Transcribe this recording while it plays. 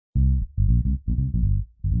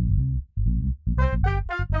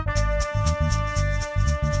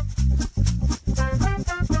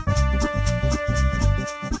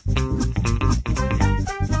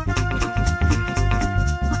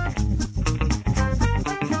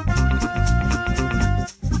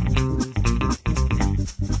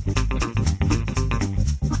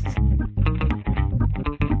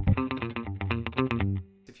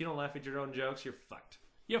own jokes, you're fucked.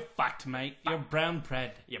 You're fucked, mate. You're brown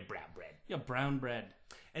bread. You're brown bread. You're brown bread.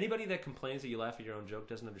 Anybody that complains that you laugh at your own joke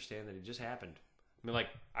doesn't understand that it just happened. I mean, like,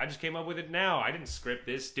 I just came up with it now. I didn't script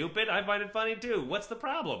this, stupid. I find it funny, too. What's the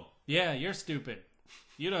problem? Yeah, you're stupid.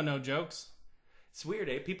 You don't know jokes. It's weird,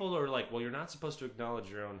 eh? People are like, well, you're not supposed to acknowledge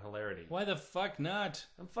your own hilarity. Why the fuck not?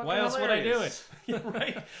 I'm fucking Why else would I do hilarious. it? Yeah,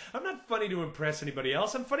 right? I'm not funny to impress anybody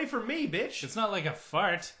else. I'm funny for me, bitch. It's not like a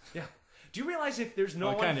fart. Yeah. Do you realize if there's no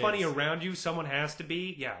Well, it one kinda funny is. around you, someone has to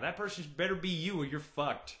be? Yeah, that person better be you or you're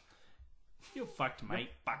fucked. You're fucked, mate. You're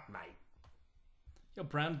fucked, mate. You're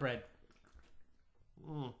brown bread.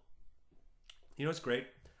 You know what's great?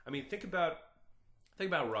 I mean, think about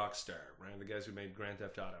Rockstar, right? The guys who made Grand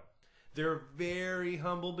Theft Auto. They're very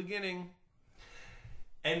humble beginning.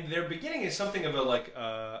 And their beginning is something of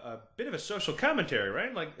a bit of a social commentary,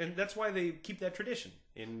 right? Like, and that's why they keep that tradition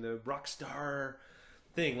in the Rockstar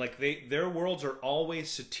thing. Like, their worlds are always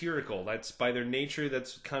satirical. That's by their nature.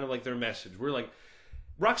 That's kind of like their message. We're like,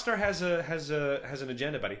 Rockstar has an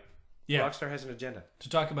agenda, buddy. Yeah. Rockstar has an agenda To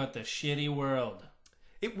talk about the shitty world.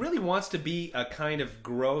 It really wants to be a kind of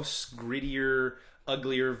gross, grittier,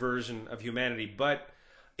 uglier version of humanity, but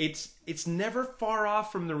it's never far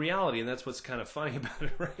off from the reality, and that's what's kind of funny about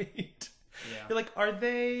it, right? Yeah. You're like, are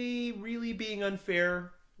they really being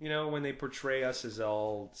unfair, you know, when they portray us as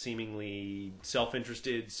all seemingly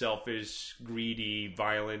self-interested, selfish, greedy,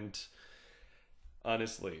 violent?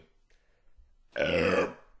 Honestly.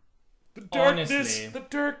 The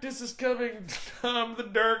darkness is coming, Tom, the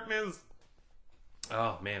darkness.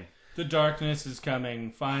 Oh, man. The darkness is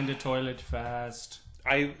coming. Find a toilet fast.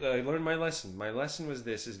 I learned my lesson. My lesson was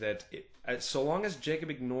this, is that so long as Jacob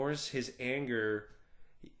ignores his anger,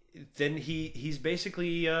 then he's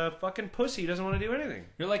basically a fucking pussy. He doesn't want to do anything.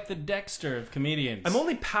 You're like the Dexter of comedians. I'm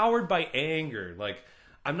only powered by anger. Like,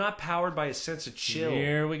 I'm not powered by a sense of chill.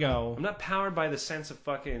 Here we go. I'm not powered by the sense of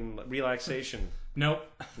fucking relaxation. Nope.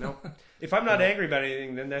 Nope. If I'm not angry about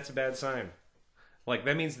anything, then that's a bad sign. Like,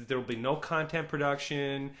 that means that there will be no content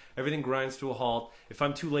production. Everything grinds to a halt. If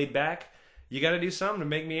I'm too laid back, you got to do something to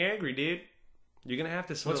make me angry, dude. You're going to have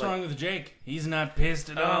to... What's wrong with Jake? He's not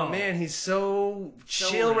pissed at all. Oh, man, he's so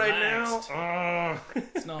chill right now. Oh.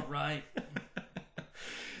 It's not right.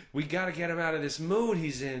 We got to get him out of this mood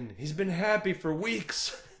he's in. He's been happy for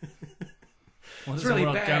weeks. What It's does really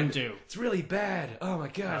the world bad. come to? It's really bad. Oh, my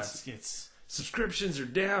God. It's Subscriptions are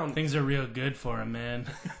down. things are real good for him, man.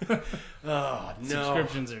 Oh, no.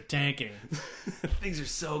 Subscriptions are tanking. Things are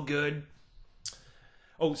so good.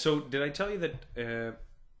 Oh, so did I tell you that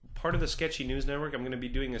part of the Sketchy News Network, I'm going to be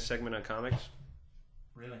doing a segment on comics?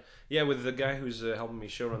 Really? Yeah, with the guy who's helping me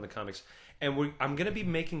showrun the comics. And I'm going to be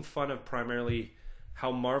making fun of primarily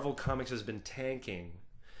how Marvel Comics has been tanking,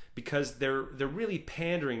 because they're really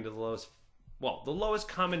pandering to the lowest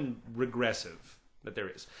common regressive that there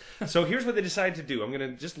is. So here's what they decided to do. I'm going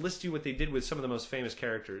to just list you what they did with some of the most famous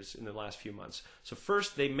characters in the last few months. So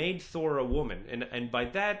first, they made Thor a woman. And by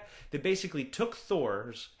that, they basically took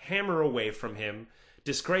Thor's hammer away from him,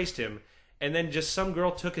 disgraced him, and then just some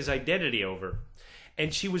girl took his identity over.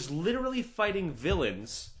 And she was literally fighting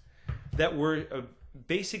villains that were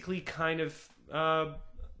basically kind of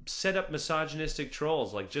set up misogynistic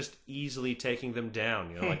trolls, like just easily taking them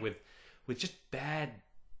down, you know, like with just bad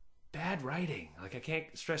writing. Like, I can't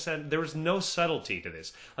stress that. There was no subtlety to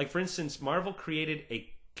this. Like, for instance, Marvel created a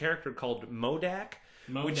character called Modak,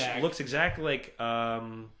 which looks exactly like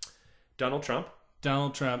Donald Trump.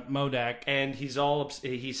 Donald Trump, Modak. And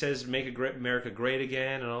he says, make America great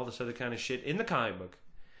again, and all this other kind of shit in the comic book.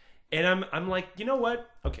 And I'm like, you know what?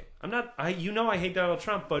 Okay, I hate Donald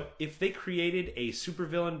Trump, but if they created a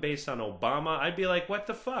supervillain based on Obama, I'd be like, what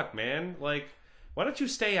the fuck, man? Like, why don't you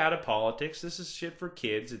stay out of politics? This is shit for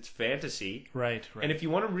kids. It's fantasy. Right. And if you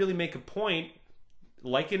want to really make a point,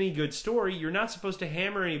 like any good story, you're not supposed to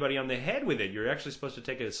hammer anybody on the head with it. You're actually supposed to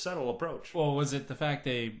take a subtle approach. Well, was it the fact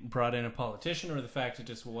they brought in a politician, or the fact it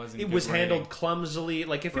just wasn't? It was handled clumsily.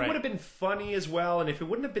 Like, if it would have been funny as well, and if it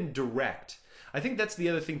wouldn't have been direct. I think that's the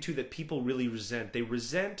other thing, too, that people really resent. They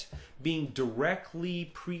resent being directly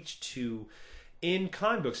preached to in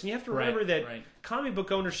comic books. And you have to remember that comic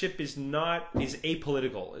book ownership is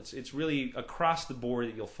apolitical. It's really across the board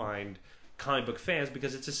that you'll find comic book fans,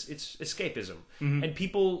 because it's escapism. Mm-hmm. And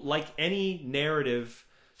people, like any narrative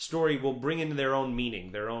story, will bring in their own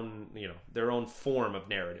meaning, their own form of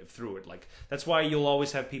narrative through it. Like, that's why you'll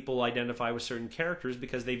always have people identify with certain characters,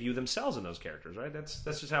 because they view themselves in those characters, right? That's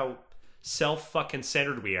just how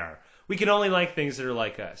self-fucking-centered we are. We can only like things that are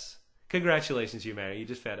like us. Congratulations, humanity. You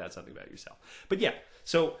just found out something about yourself. But yeah,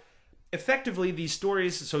 so effectively, these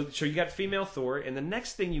stories. So you got female Thor, and the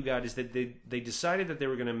next thing you got is that they decided that they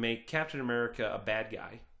were going to make Captain America a bad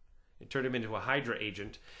guy. It turned him into a Hydra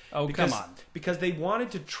agent. Oh, come on. Because they wanted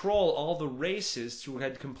to troll all the racists who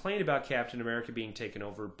had complained about Captain America being taken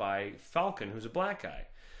over by Falcon, who's a black guy.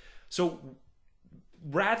 So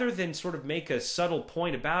rather than sort of make a subtle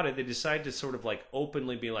point about it, they decided to sort of like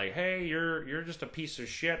openly be like, "Hey, you're just a piece of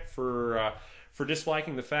shit for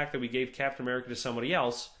disliking the fact that we gave Captain America to somebody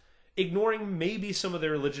else," ignoring maybe some of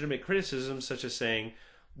their legitimate criticisms, such as saying,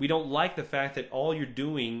 "We don't like the fact that all you're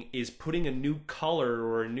doing is putting a new color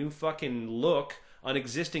or a new fucking look on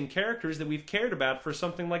existing characters that we've cared about for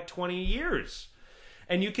something like 20 years."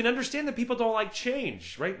 And you can understand that people don't like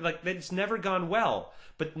change, right? Like, it's never gone well.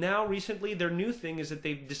 But now, recently, their new thing is that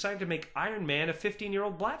they've decided to make Iron Man a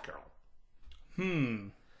 15-year-old black girl.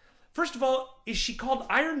 First of all, is she called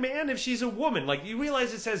Iron Man if she's a woman? Like, you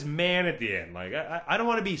realize it says man at the end. Like, I don't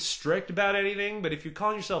want to be strict about anything, but if you're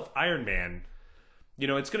calling yourself Iron Man, you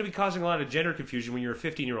know, it's going to be causing a lot of gender confusion when you're a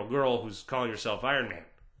 15-year-old girl who's calling herself Iron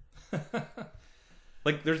Man.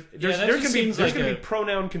 Like, there's going to be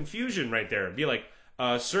pronoun confusion right there. It'd be like,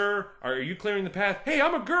 "Sir, are you clearing the path? Hey,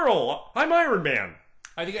 I'm a girl. I'm Iron Man."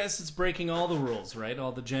 I guess it's breaking all the rules, right?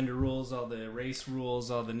 All the gender rules, all the race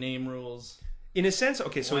rules, all the name rules. In a sense,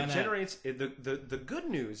 okay, so it generates... The good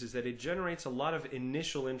news is that it generates a lot of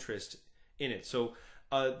initial interest in it. So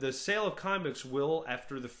the sale of comic books will,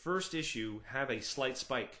 after the first issue, have a slight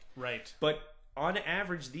spike. Right. But on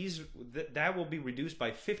average, that will be reduced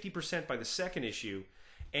by 50% by the second issue.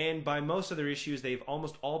 And by most other issues, they've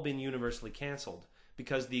almost all been universally canceled,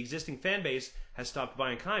 because the existing fan base has stopped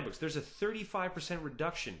buying comic books. There's a 35%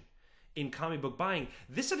 reduction in comic book buying.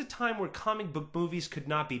 This at a time where comic book movies could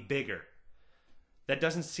not be bigger. That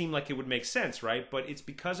doesn't seem like it would make sense, right? But it's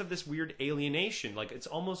because of this weird alienation. Like, it's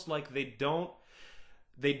almost like they don't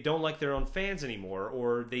like their own fans anymore,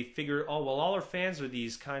 or they figure, oh, well, all our fans are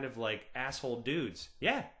these kind of like asshole dudes.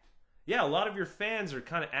 Yeah, a lot of your fans are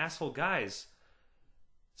kind of asshole guys.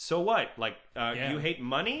 So what? Like, you hate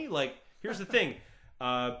money? Like, here's the thing.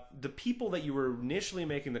 The people that you were initially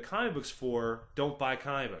making the comic books for don't buy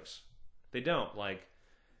comic books. They don't. Like,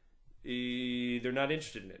 they're not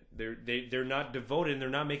interested in it. They're not devoted, and they're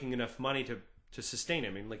not making enough money to sustain it.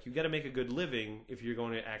 I mean, like, you got to make a good living if you're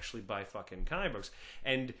going to actually buy fucking comic books.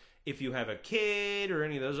 And if you have a kid or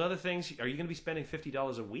any of those other things, are you going to be spending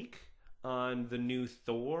 $50 a week on the new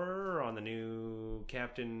Thor, or on the new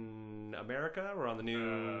Captain America, or on the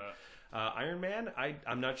new Iron Man?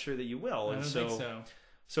 I'm not sure that you will. I don't think so.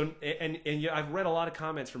 So I've read a lot of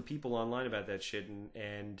comments from people online about that shit,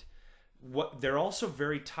 and what they're also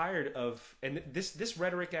very tired of, and this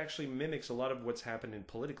rhetoric actually mimics a lot of what's happening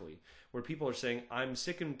politically, where people are saying, "I'm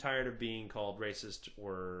sick and tired of being called racist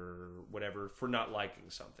or whatever for not liking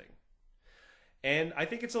something." And I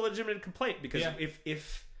think it's a legitimate complaint, because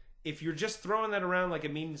if you're just throwing that around like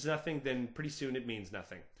it means nothing, then pretty soon it means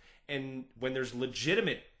nothing. And when there's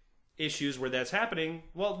legitimate issues where that's happening,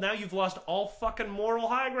 well, now you've lost all fucking moral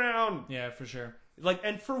high ground. Yeah, for sure. Like,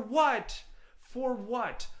 and for what? For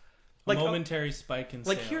what? Like, momentary spike in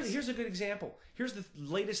sales. Like, here's a good example. Here's the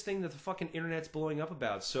latest thing that the fucking internet's blowing up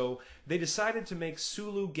about. So they decided to make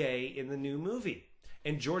Sulu gay in the new movie,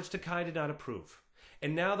 and George Takei did not approve.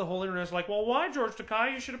 And now the whole internet's like, "Well, why, George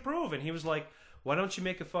Takei? You should approve." And he was like, "Why don't you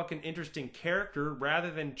make a fucking interesting character rather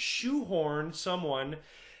than shoehorn someone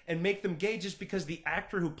and make them gay just because the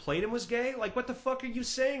actor who played him was gay? Like, what the fuck are you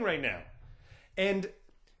saying right now?" And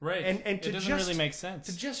right, and it doesn't really make sense.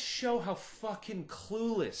 To just show how fucking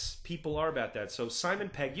clueless people are about that. So Simon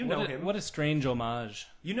Pegg, know him. What a strange homage.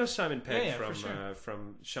 You know Simon Pegg from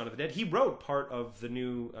from Shaun of the Dead. He wrote part of the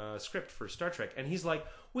new script for Star Trek, and he's like,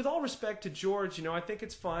 "With all respect to George, I think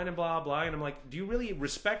it's fine," and blah blah. And I'm like, "Do you really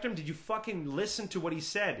respect him? Did you fucking listen to what he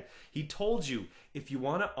said? He told you, if you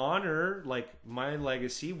want to honor like my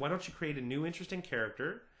legacy, why don't you create a new interesting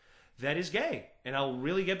character that is gay, and I'll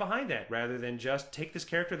really get behind that, rather than just take this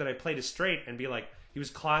character that I played as straight and be like, he was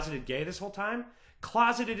closeted gay this whole time,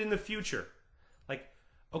 closeted in the future." Like,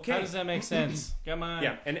 okay, how does that make sense? Come on.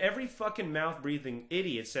 Yeah, and every fucking mouth-breathing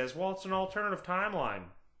idiot says, "Well, it's an alternative timeline,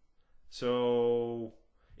 so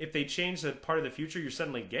if they change the part of the future, you're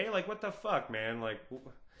suddenly gay." Like, what the fuck, man? Like,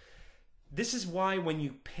 this is why when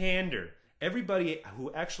you pander, everybody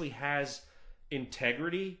who actually has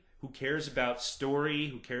integrity, who cares about story,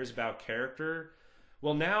 who cares about character,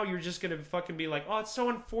 well, now you're just going to fucking be like, "Oh, it's so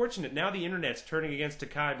unfortunate." Now the internet's turning against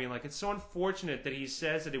Takei, being like, "It's so unfortunate that he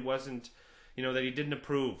says that it wasn't, that he didn't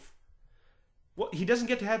approve." Well, he doesn't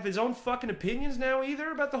get to have his own fucking opinions now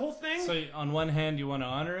either about the whole thing. So on one hand, you want to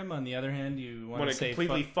honor him. On the other hand, you want to say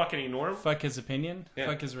completely fucking ignore him. Fuck his opinion. Yeah.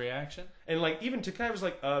 Fuck his reaction. And like even Takai was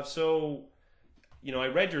like, so, you know, I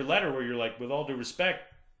read your letter where you're like, with all due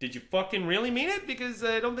respect, did you fucking really mean it? Because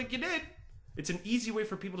I don't think you did. It's an easy way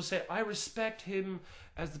for people to say, I respect him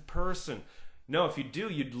as the person. No, if you do,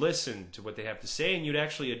 you'd listen to what they have to say and you'd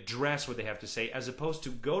actually address what they have to say, as opposed to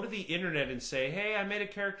go to the internet and say, hey, I made a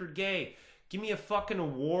character gay. Give me a fucking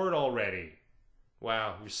award already.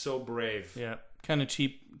 Wow, you're so brave. Yeah, kind of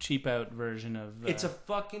cheap out version of... It's a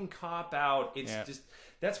fucking cop-out. It's just...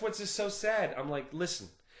 That's what's just so sad. I'm like, listen,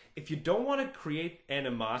 if you don't want to create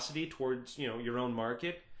animosity towards, you know, your own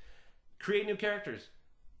market, create new characters.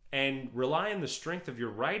 And rely on the strength of your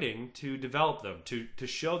writing to develop them, to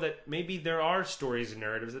show that maybe there are stories and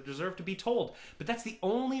narratives that deserve to be told. But that's the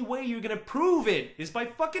only way you're going to prove it, is by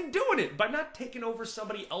fucking doing it. By not taking over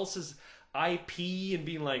somebody else's IP and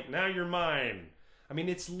being like, now you're mine. I mean,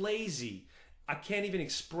 it's lazy. I can't even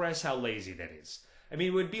express how lazy that is. I mean,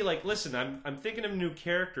 it would be like, listen, I'm thinking of a new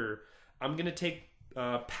character. I'm going to take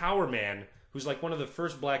Power Man, who's like one of the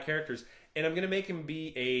first black characters, and I'm going to make him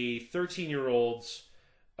be a 13-year-old's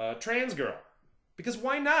trans girl. Because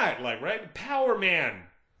why not? Like, right? Power Man.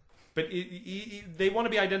 But they want to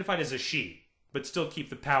be identified as a she, but still keep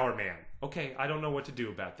the Power Man. Okay, I don't know what to do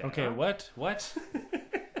about that. Okay, what?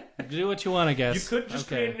 Do what you want, I guess. You could just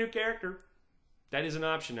create a new character. That is an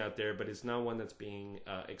option out there, but it's not one that's being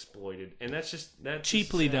exploited, and that's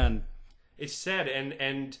cheaply done. It's sad,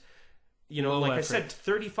 and you know, like I said,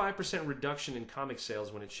 35% reduction in comic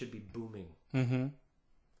sales when it should be booming. Mm-hmm.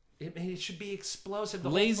 It should be explosive.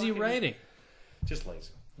 Lazy writing, just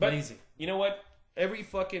lazy. But lazy. You know what? Every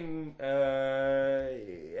fucking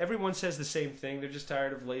everyone says the same thing. They're just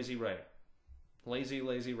tired of lazy writing. Lazy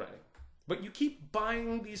writing. But you keep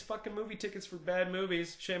buying these fucking movie tickets for bad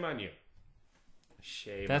movies. Shame on you.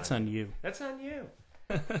 That's on you. That's on you.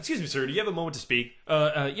 Excuse me, sir. Do you have a moment to speak?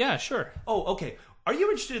 Yeah, sure. Oh, okay. Are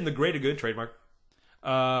you interested in the Greater Good trademark?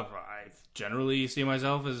 I generally see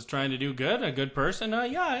myself as trying to do good, a good person.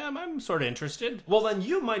 Yeah, I'm sort of interested. Well, then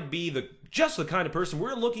you might be just the kind of person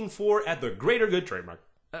we're looking for at the Greater Good trademark.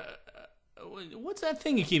 What's that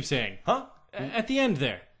thing you keep saying? Huh? At the end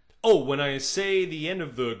there. Oh, when I say the end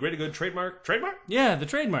of the Greater Good trademark? Trademark? Yeah, the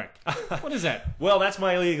trademark. What is that? Well, that's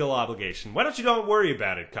my legal obligation. Why don't you don't worry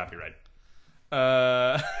about it, copyright?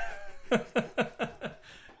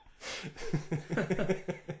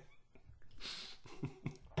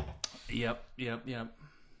 Yep.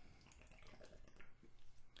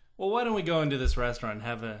 Well, why don't we go into this restaurant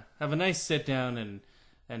and have a nice sit down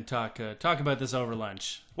and talk about this over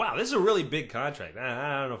lunch. Wow, this is a really big contract.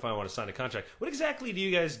 I don't know if I want to sign a contract. What exactly do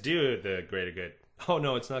you guys do at the Greater Good? Oh,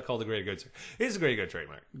 no, it's not called the Greater Good, sir. It's the Greater Good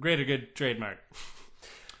trademark. Greater Good trademark.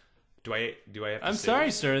 Do I have to I'm sorry,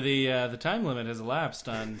 sir. The time limit has elapsed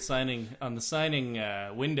on the signing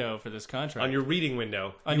window for this contract. On your reading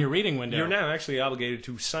window. Your reading window. You're now actually obligated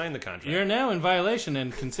to sign the contract. You're now in violation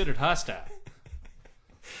and considered hostile.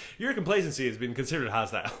 Your complacency has been considered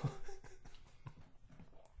hostile.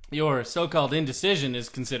 Your so-called indecision is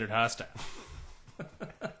considered hostile.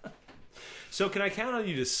 So can I count on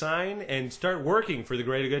you to sign and start working for the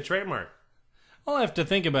Greater Good trademark? I'll have to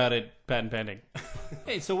think about it, patent pending.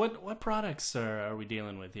 Hey, so what products are we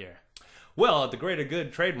dealing with here? Well, at the Greater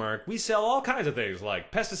Good trademark, we sell all kinds of things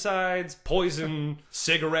like pesticides, poison,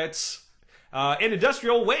 cigarettes, and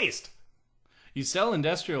industrial waste. You sell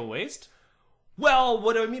industrial waste? Well,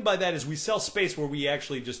 what I mean by that is we sell space where we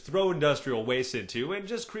actually just throw industrial waste into and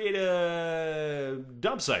just create a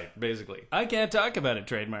dump site, basically. I can't talk about it,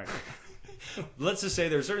 trademark. Let's just say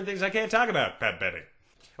there are certain things I can't talk about, patent pending.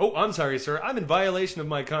 Oh, I'm sorry, sir. I'm in violation of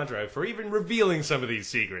my contract for even revealing some of these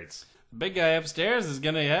secrets. The big guy upstairs is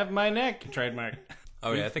going to have my neck, trademark.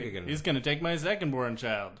 Oh, yeah, I think I can. He's going to take my second-born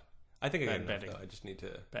child. I think I can. Patent I just need to...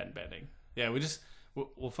 Patent pending. Yeah,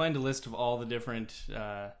 we'll find a list of all the different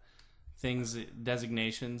things,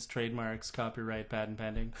 designations, trademarks, copyright, patent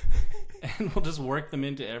pending. And we'll just work them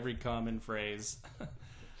into every common phrase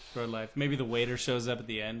for life. Maybe the waiter shows up at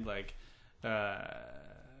the end, like...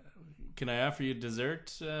 can I offer you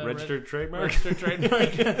dessert? Registered trademark? Registered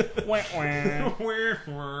trademark. Where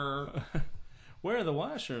are the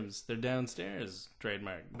washrooms? They're downstairs.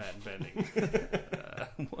 Trademark. Patent pending.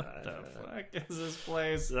 What the fuck is this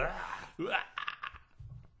place? You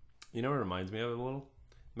know what it reminds me of a little?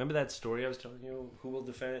 Remember that story I was telling you? Who will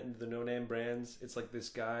defend the no-name brands? It's like this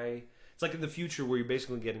guy... It's like in the future where you're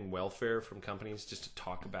basically getting welfare from companies just to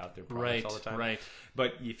talk about their products all the time. Right.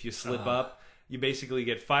 But if you slip up... You basically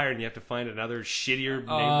get fired and you have to find another shittier name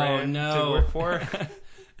brand to work for.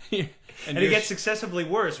 And it gets successively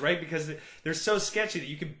worse, right? Because they're so sketchy that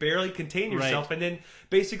you can barely contain yourself, and then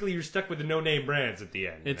basically you're stuck with the no-name brands at the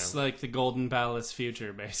end. It's like the Golden Palace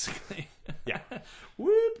future, basically. Yeah.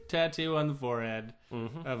 Whoop! Tattoo on the forehead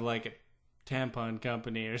of like a tampon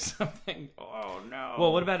company or something. Oh, no.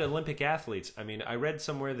 Well, what about Olympic athletes? I mean, I read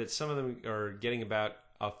somewhere that some of them are getting about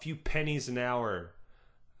a few pennies an hour.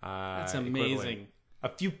 That's amazing. Equivalent. A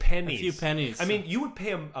few pennies. A few pennies. I mean, you would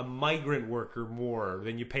pay a migrant worker more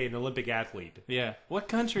than you pay an Olympic athlete. Yeah. What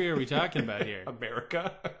country are we talking about here?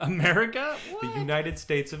 America. America? What? The United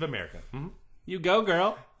States of America. Mm-hmm. You go,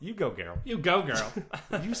 girl. You go, girl. You go, girl.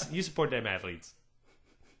 you support them athletes.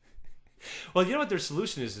 Well, you know what their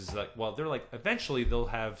solution is like, well, they're like, eventually they'll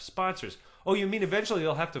have sponsors. Oh, you mean eventually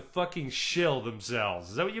they'll have to fucking shill themselves?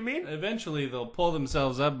 Is that what you mean? Eventually they'll pull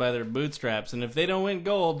themselves up by their bootstraps, and if they don't win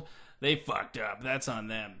gold, they fucked up. That's on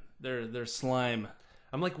them. They're slime.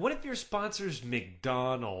 I'm like, what if your sponsor's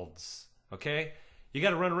McDonald's? Okay? You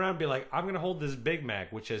got to run around and be like, I'm going to hold this Big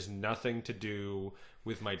Mac, which has nothing to do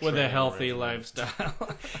with my with a healthy regimen.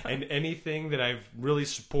 lifestyle. And anything that I really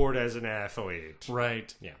support as an athlete.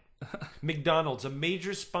 Right. Yeah. McDonald's, a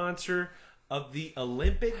major sponsor of the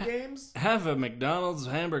Olympic Games? Have a McDonald's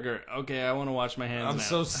hamburger. Okay, I want to wash my hands I'm now.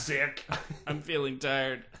 so sick. I'm feeling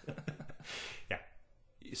tired. Yeah.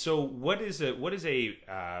 So what is the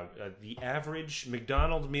average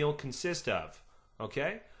McDonald's meal consist of?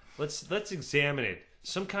 Okay? Let's examine it.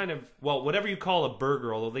 Some kind of, well, whatever you call a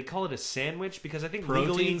burger, although they call it a sandwich because I think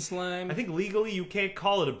Protein slime? I think legally you can't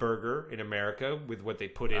call it a burger in America with what they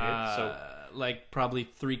put in it. So like probably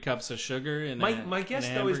 3 cups of sugar in my guess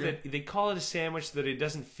in a though is hamburger? that they call it a sandwich so that it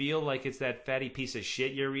doesn't feel like it's that fatty piece of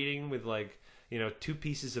shit you're eating with like, 2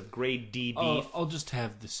 pieces of grade D beef. I'll just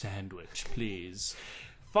have the sandwich, please.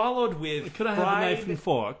 Followed with Could I have a knife and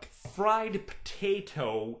fork? fried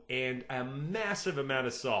potato and a massive amount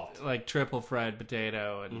of salt. Like triple fried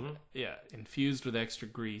potato and infused with extra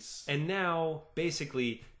grease. And now,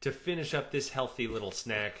 basically, to finish up this healthy little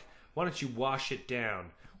snack, why don't you wash it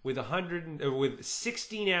down with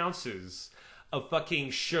 16 ounces of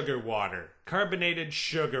fucking sugar water, carbonated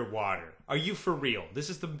sugar water. Are you for real? This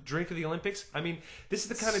is the drink of the Olympics? I mean, this is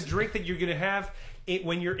the kind of drink that you're going to have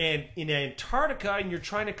when you're in Antarctica and you're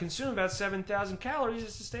trying to consume about 7,000 calories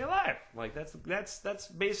just to stay alive. Like that's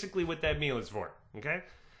basically what that meal is for. Okay,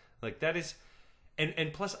 like that is,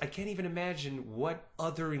 and plus I can't even imagine what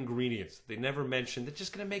other ingredients they never mentioned that's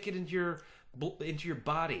just going to make it into your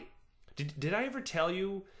body. Did I ever tell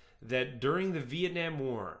you that during the Vietnam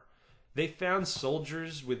War they found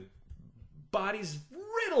soldiers with bodies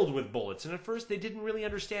riddled with bullets, and at first they didn't really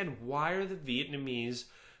understand why are the Vietnamese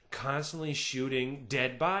constantly shooting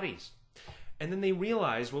dead bodies. And then they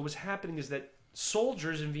realized what was happening is that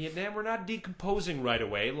soldiers in Vietnam were not decomposing right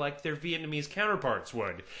away like their Vietnamese counterparts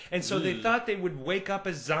would. And so they thought they would wake up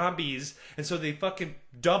as zombies, and so they fucking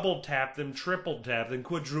double tapped them, triple tapped them,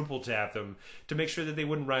 quadruple tapped them to make sure that they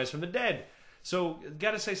wouldn't rise from the dead. So,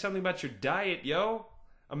 gotta say something about your diet, yo.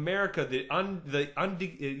 America,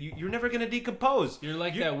 you're never gonna decompose. You're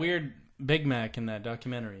like that weird Big Mac in that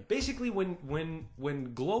documentary. Basically,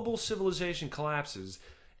 when global civilization collapses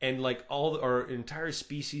and like our entire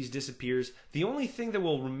species disappears, the only thing that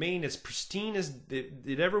will remain as pristine as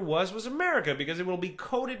it ever was America, because it will be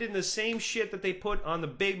coated in the same shit that they put on the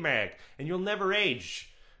Big Mac, and you'll never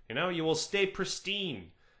age. You will stay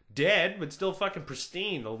pristine, dead but still fucking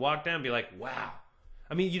pristine. They'll walk down and be like, wow.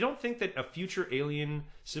 I mean, you don't think that a future alien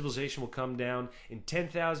civilization will come down in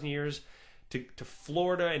 10,000 years to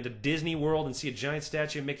Florida and to Disney World and see a giant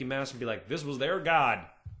statue of Mickey Mouse and be like, this was their god.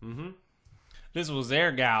 Mm-hmm. This was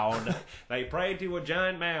their god. They prayed to a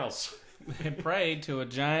giant mouse. They prayed to a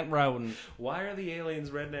giant rodent. Why are the aliens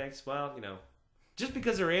rednecks? Well, just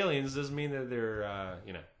because they're aliens doesn't mean that they're,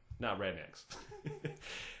 not rednecks.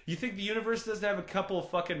 You think the universe doesn't have a couple of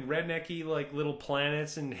fucking rednecky, like, little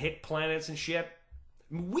planets and hick planets and shit?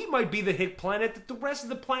 We might be the hick planet that the rest of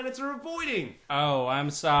the planets are avoiding. Oh, I'm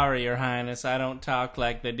sorry, Your Highness. I don't talk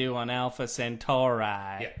like they do on Alpha Centauri.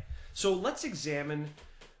 Yeah. So let's examine.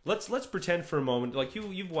 Let's pretend for a moment, like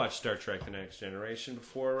you've watched Star Trek: The Next Generation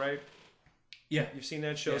before, right? Yeah. You've seen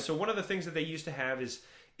that show. Yeah. So one of the things that they used to have is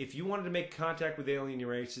if you wanted to make contact with alien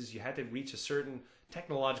races, you had to reach a certain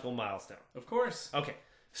technological milestone. Of course. Okay.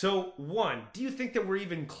 So one, do you think that we're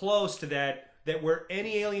even close to that where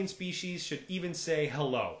any alien species should even say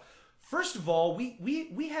hello? First of all,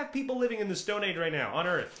 we have people living in the Stone Age right now on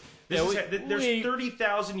Earth. There's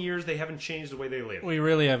 30,000 years they haven't changed the way they live. We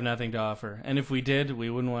really have nothing to offer. And if we did, we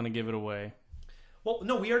wouldn't want to give it away. Well,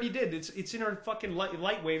 no, we already did. It's in our fucking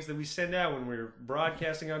light waves that we send out when we're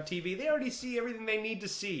broadcasting on TV. They already see everything they need to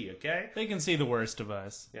see, okay? They can see the worst of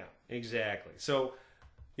us. Yeah, exactly. So,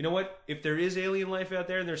 you know what? If there is alien life out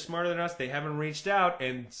there and they're smarter than us, they haven't reached out,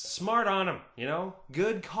 and smart on them, you know?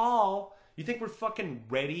 Good call. You think we're fucking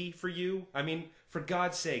ready for you? I mean, for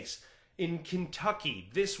God's sakes, in Kentucky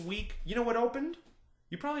this week, you know what opened?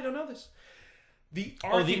 You probably don't know this. The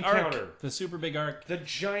Ark encounter. Ark, the super big Ark. The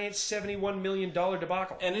giant $71 million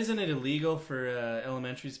debacle. And isn't it illegal for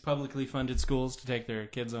elementaries, publicly funded schools, to take their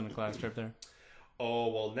kids on a class trip there? Oh,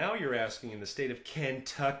 well, now you're asking in the state of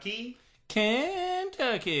Kentucky?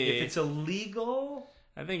 Kentucky. If it's illegal?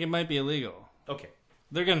 I think it might be illegal. Okay.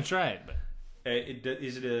 They're going to try it, but...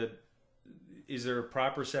 Is there a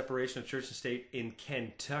proper separation of church and state in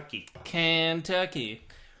Kentucky? Kentucky.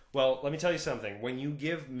 Well, let me tell you something. When you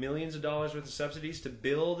give millions of dollars worth of subsidies to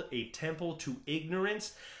build a temple to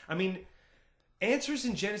ignorance, I mean, Answers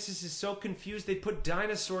in Genesis is so confused they put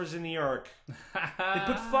dinosaurs in the ark. They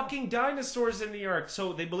put fucking dinosaurs in the ark.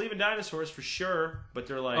 So they believe in dinosaurs for sure, but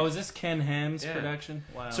they're like... Oh, is this Ken Ham's production?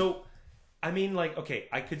 Wow. So... I mean, like, okay,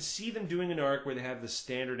 I could see them doing an arc where they have the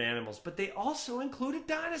standard animals, but they also included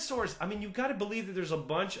dinosaurs. I mean, you've got to believe that there's a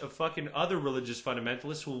bunch of fucking other religious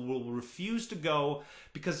fundamentalists who will refuse to go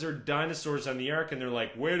because there are dinosaurs on the ark, and they're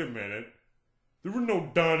like, wait a minute, there were no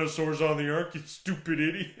dinosaurs on the ark, you stupid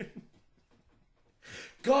idiot.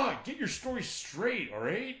 God, get your story straight, all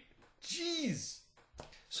right? Jeez.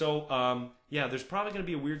 So, yeah, there's probably going to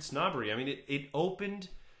be a weird snobbery. I mean, it opened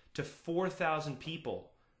to 4,000 people.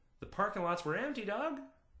 The parking lots were empty, dog.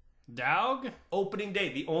 Dog? Opening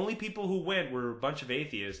day. The only people who went were a bunch of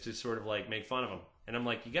atheists to sort of like make fun of them. And I'm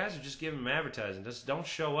like, you guys are just giving them advertising. Just don't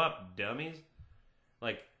show up, dummies.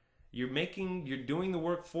 Like, you're doing the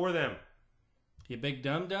work for them. You big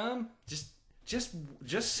dum-dum? Just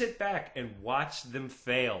sit back and watch them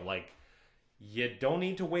fail. Like, you don't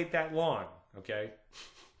need to wait that long, okay?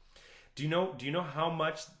 Do you know how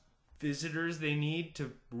much visitors they need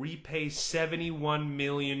to repay $71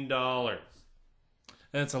 million?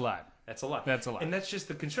 That's a lot. That's a lot. That's a lot. And that's just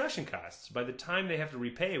the construction costs. By the time they have to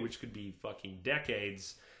repay, which could be fucking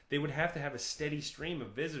decades, they would have to have a steady stream of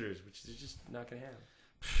visitors, which they're just not going to have.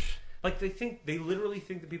 Like, they literally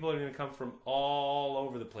think that people are going to come from all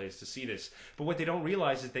over the place to see this. But what they don't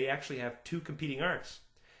realize is they actually have two competing arcs.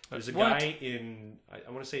 There's a guy in, I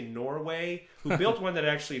want to say Norway, who built one that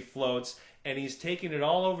actually floats, and he's taking it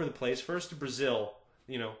all over the place. First to Brazil,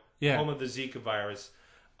 home of the Zika virus,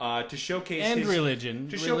 to showcase and his religion.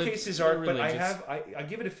 To showcase his art. But I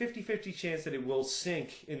give it a 50-50 chance that it will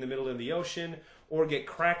sink in the middle of the ocean or get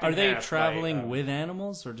cracked. Are they traveling with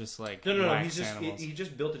animals or just like no? He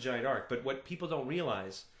just built a giant ark. But what people don't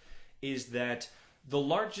realize is that the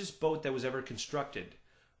largest boat that was ever constructed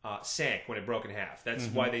sank when it broke in half. That's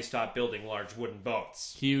why they stopped building large wooden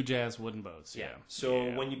boats. Huge ass wooden boats. Yeah.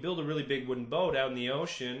 So when you build a really big wooden boat out in the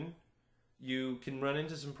ocean, you can run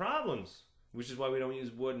into some problems, which is why we don't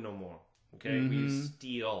use wood no more. Okay, we use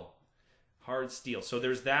steel, hard steel. So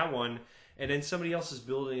there's that one, and then somebody else is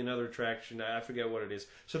building another attraction. I forget what it is.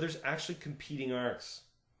 So there's actually competing arcs.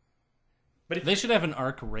 But they should have an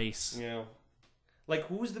arc race. Like,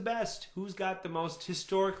 who's the best? Who's got the most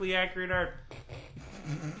historically accurate art?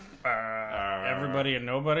 Everybody and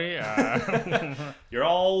nobody. You're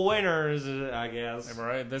all winners, I guess.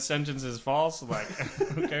 Right? This sentence is false. Like,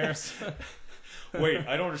 who cares? Wait,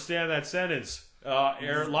 I don't understand that sentence.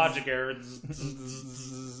 Logic error.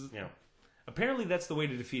 Apparently, that's the way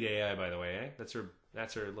to defeat AI. By the way, eh?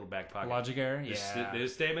 That's her little back pocket. Logic error.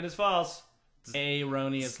 This statement is false.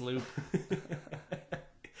 Erroneous loop.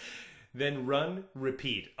 Then run,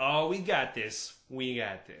 repeat. Oh, we got this. We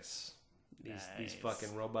got this. These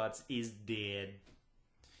fucking robots is dead.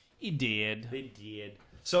 He did. They did.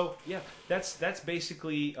 So yeah, that's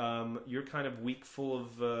basically your kind of week full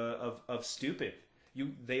of stupid.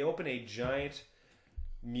 They open a giant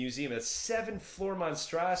museum, a 7-floor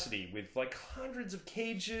monstrosity with like hundreds of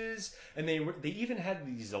cages, and they even had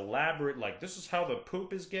these elaborate, like, this is how the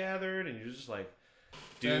poop is gathered, and you're just like,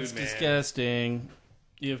 dude, that's man, disgusting.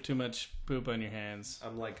 You have too much poop on your hands.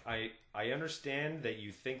 I'm like, I understand that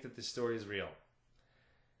you think that this story is real,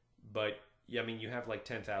 but yeah, I mean, you have like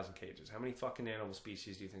 10,000 cages. How many fucking animal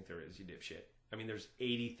species do you think there is, you dipshit? I mean, there's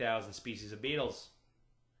 80,000 species of beetles.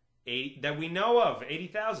 80 that we know of.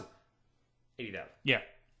 80,000. 80,000. Yeah.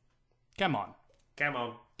 Come on.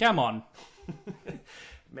 Megalon.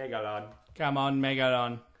 Come on,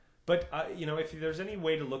 Megalon. But, if there's any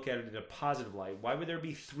way to look at it in a positive light, why would there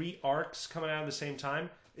be 3 arcs coming out at the same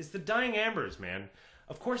time? It's the dying embers, man.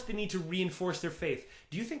 Of course they need to reinforce their faith.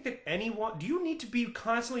 Do you think that do you need to be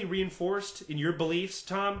constantly reinforced in your beliefs,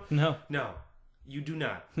 Tom? No. No, you do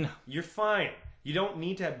not. No. You're fine. You don't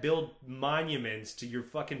need to build monuments to your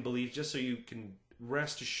fucking beliefs just so you can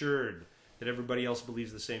rest assured that everybody else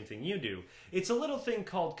believes the same thing you do. It's a little thing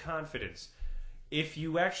called confidence. If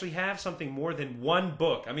you actually have something more than one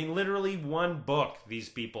book, I mean literally one book, these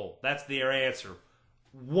people, that's their answer.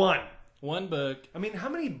 One. One book. I mean, how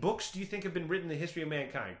many books do you think have been written in the history of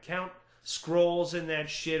mankind? Count scrolls and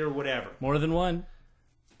that shit or whatever. More than one.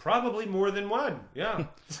 Probably more than one, yeah.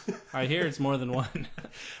 I hear it's more than one.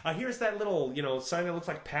 I hear it's that little, sign that looks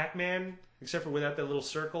like Pac-Man, except for without that little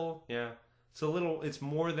circle. Yeah. It's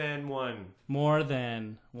more than one. More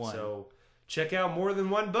than one. So check out more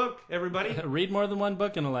than one book, everybody. Read more than one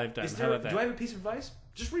book in a lifetime. How about that? Do I have a piece of advice?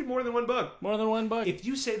 Just read more than one book. More than one book. If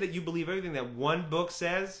you say that you believe everything that one book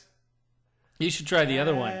says, you should try the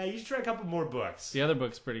other one. You should try a couple more books. The other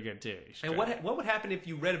book's pretty good too. And what would happen if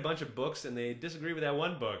you read a bunch of books and they disagree with that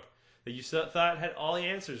one book that you thought had all the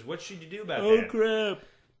answers? What should you do about that? Oh crap!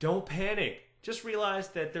 Don't panic. Just realize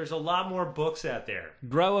that there's a lot more books out there.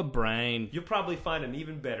 Grow a brain. You'll probably find an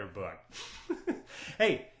even better book.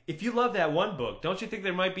 Hey, if you love that one book, don't you think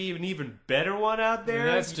there might be an even better one out there?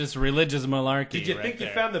 That's just religious malarkey. Did you think you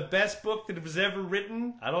found the best book that was ever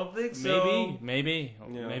written? I don't think so. Maybe.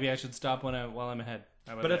 Yeah. Maybe I should stop while I'm ahead.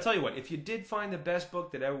 But I'll tell you what, if you did find the best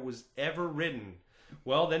book that was ever written,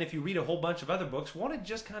 well, then if you read a whole bunch of other books, won't it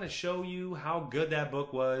just kind of show you how good that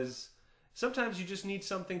book was? Sometimes you just need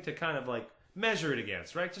something to kind of like measure it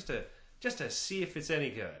against, right? Just to see if it's any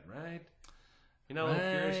good, right? You're not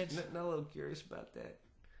a little curious about that?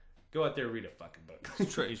 Go out there and read a fucking book. You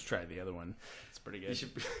should try the other one. It's pretty good.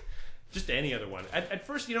 Just any other one. At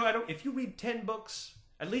first, if you read 10 books,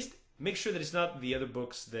 at least make sure that it's not the other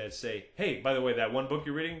books that say, hey, by the way, that one book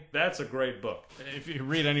you're reading, that's a great book. If you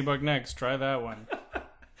read any book next, try that one.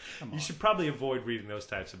 You should probably avoid reading those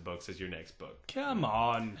types of books as your next book. Come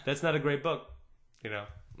on. That's not a great book.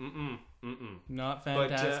 Not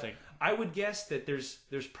fantastic. But, I would guess that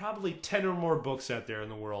there's probably 10 or more books out there in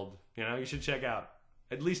the world. You should check out.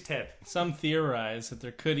 At least 10. Some theorize that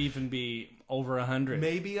there could even be over 100.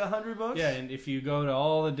 Maybe 100 books? Yeah, and if you go to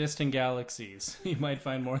all the distant galaxies, you might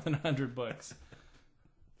find more than 100 books.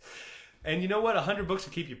 And you know what? 100 books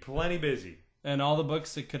will keep you plenty busy. And all the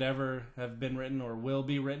books that could ever have been written or will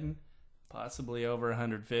be written, possibly over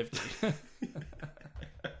 150.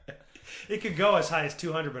 It could go as high as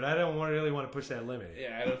 200, but I don't really want to push that limit.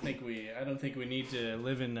 Yeah, I don't think we need to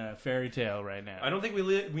live in a fairy tale right now. I don't think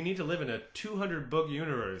we need to live in a 200 book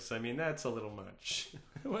universe. I mean, that's a little much.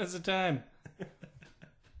 What's the time?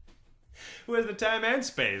 Where's the time and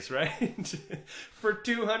space, right? For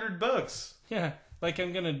 200 books. Yeah, like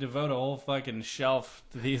I'm gonna devote a whole fucking shelf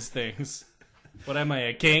to these things. What am I,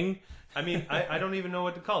 a king? I mean, I don't even know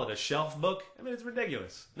what to call it. A shelf book? I mean, it's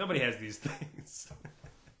ridiculous. Nobody has these things.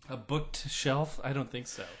 A booked shelf? I don't think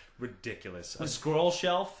so. Ridiculous. A scroll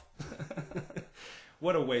shelf?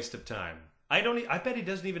 What a waste of time. I bet it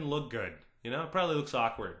doesn't even look good. It probably looks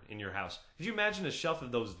awkward in your house. Could you imagine a shelf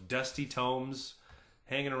of those dusty tomes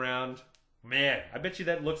hanging around? Man, I bet you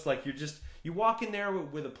that looks like you walk in there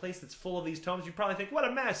with a place that's full of these tomes, you probably think, what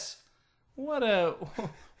a mess. What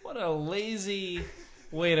a lazy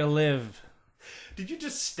way to live. Did you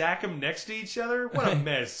just stack them next to each other? What a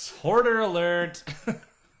mess. Hoarder alert.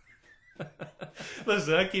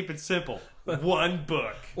 Listen, I keep it simple. One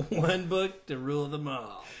book. One book to rule them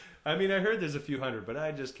all. I mean, I heard there's a few hundred, but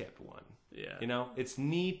I just kept one. Yeah. It's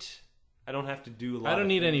neat. I don't have to do a lot. I don't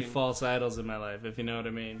need any false idols in my life, if you know what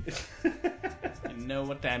I mean. You know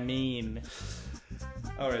what I mean.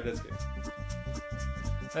 All right, that's good.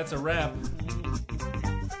 That's a wrap.